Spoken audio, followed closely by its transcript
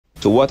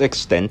To what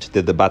extent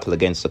did the battle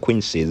against the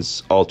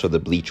Quincy's alter the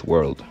Bleach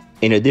world?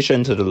 In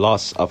addition to the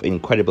loss of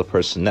incredible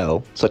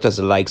personnel, such as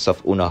the likes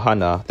of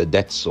Unohana, the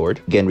Death Sword,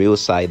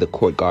 Genryusai, the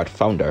Court Guard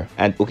founder,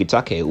 and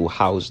Ukitake, who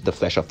housed the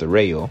flesh of the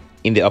Ryo,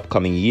 in the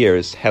upcoming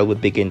years, hell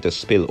would begin to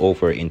spill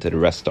over into the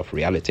rest of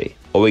reality,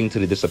 owing to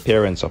the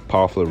disappearance of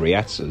powerful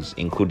Ryatsus,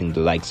 including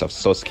the likes of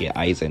Sosuke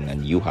Aizen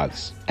and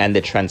Yuhas, and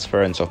the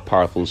transference of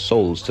powerful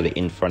souls to the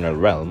infernal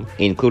realm,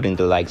 including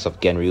the likes of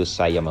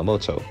Genryusai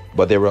Yamamoto.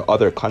 But there were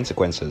other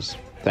consequences.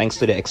 Thanks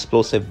to the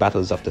explosive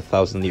battles of the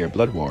Thousand-Year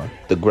Blood War,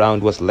 the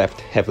ground was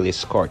left heavily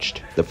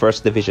scorched. The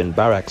 1st Division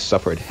barracks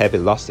suffered heavy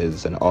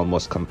losses and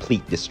almost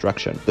complete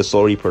destruction. The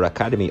Soul Reaper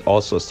Academy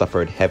also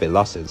suffered heavy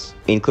losses,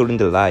 including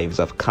the lives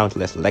of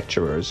countless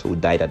lecturers who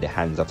died at the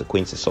hands of the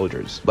Quincy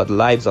soldiers. But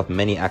lives of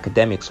many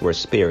academics were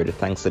spared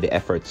thanks to the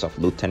efforts of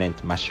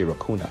Lieutenant Mashiro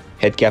Kuna.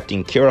 Head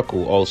Captain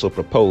Kyoraku also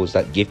proposed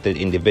that gifted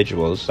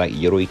individuals like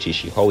Yoruichi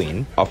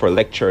Shihoin offer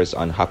lectures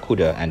on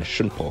Hakuda and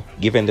Shunpo,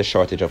 given the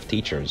shortage of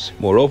teachers.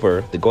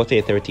 Moreover, the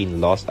Gotei 13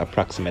 lost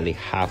approximately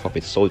half of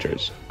its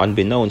soldiers.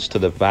 Unbeknownst to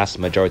the vast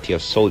majority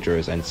of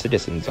soldiers and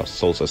citizens of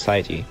Soul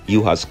Society,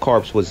 Yuha's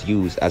corpse was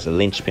used as a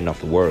linchpin of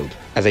the world,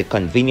 as it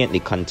conveniently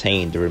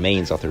contained the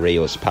remains of the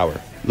Ryo's power.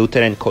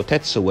 Lieutenant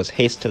Kotetsu was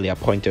hastily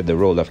appointed the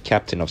role of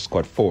Captain of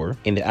Squad 4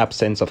 in the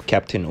absence of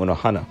Captain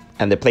Unohana,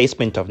 and the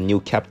placement of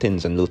new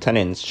captains and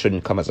lieutenants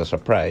shouldn't come as a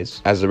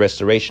surprise, as the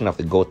restoration of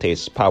the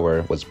Gotei's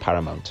power was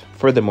paramount.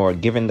 Furthermore,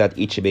 given that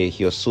Ichibe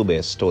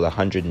Hyosube stole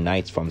 100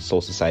 knights from Soul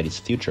Society's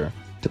future,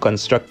 to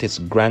construct its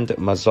grand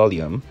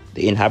mausoleum,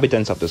 the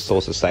inhabitants of the Soul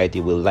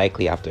Society will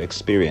likely have to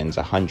experience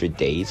 100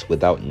 days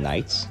without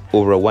knights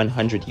over a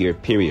 100-year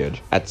period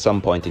at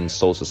some point in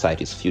Soul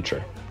Society's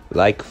future.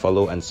 Like,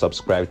 follow, and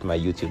subscribe to my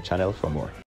YouTube channel for more.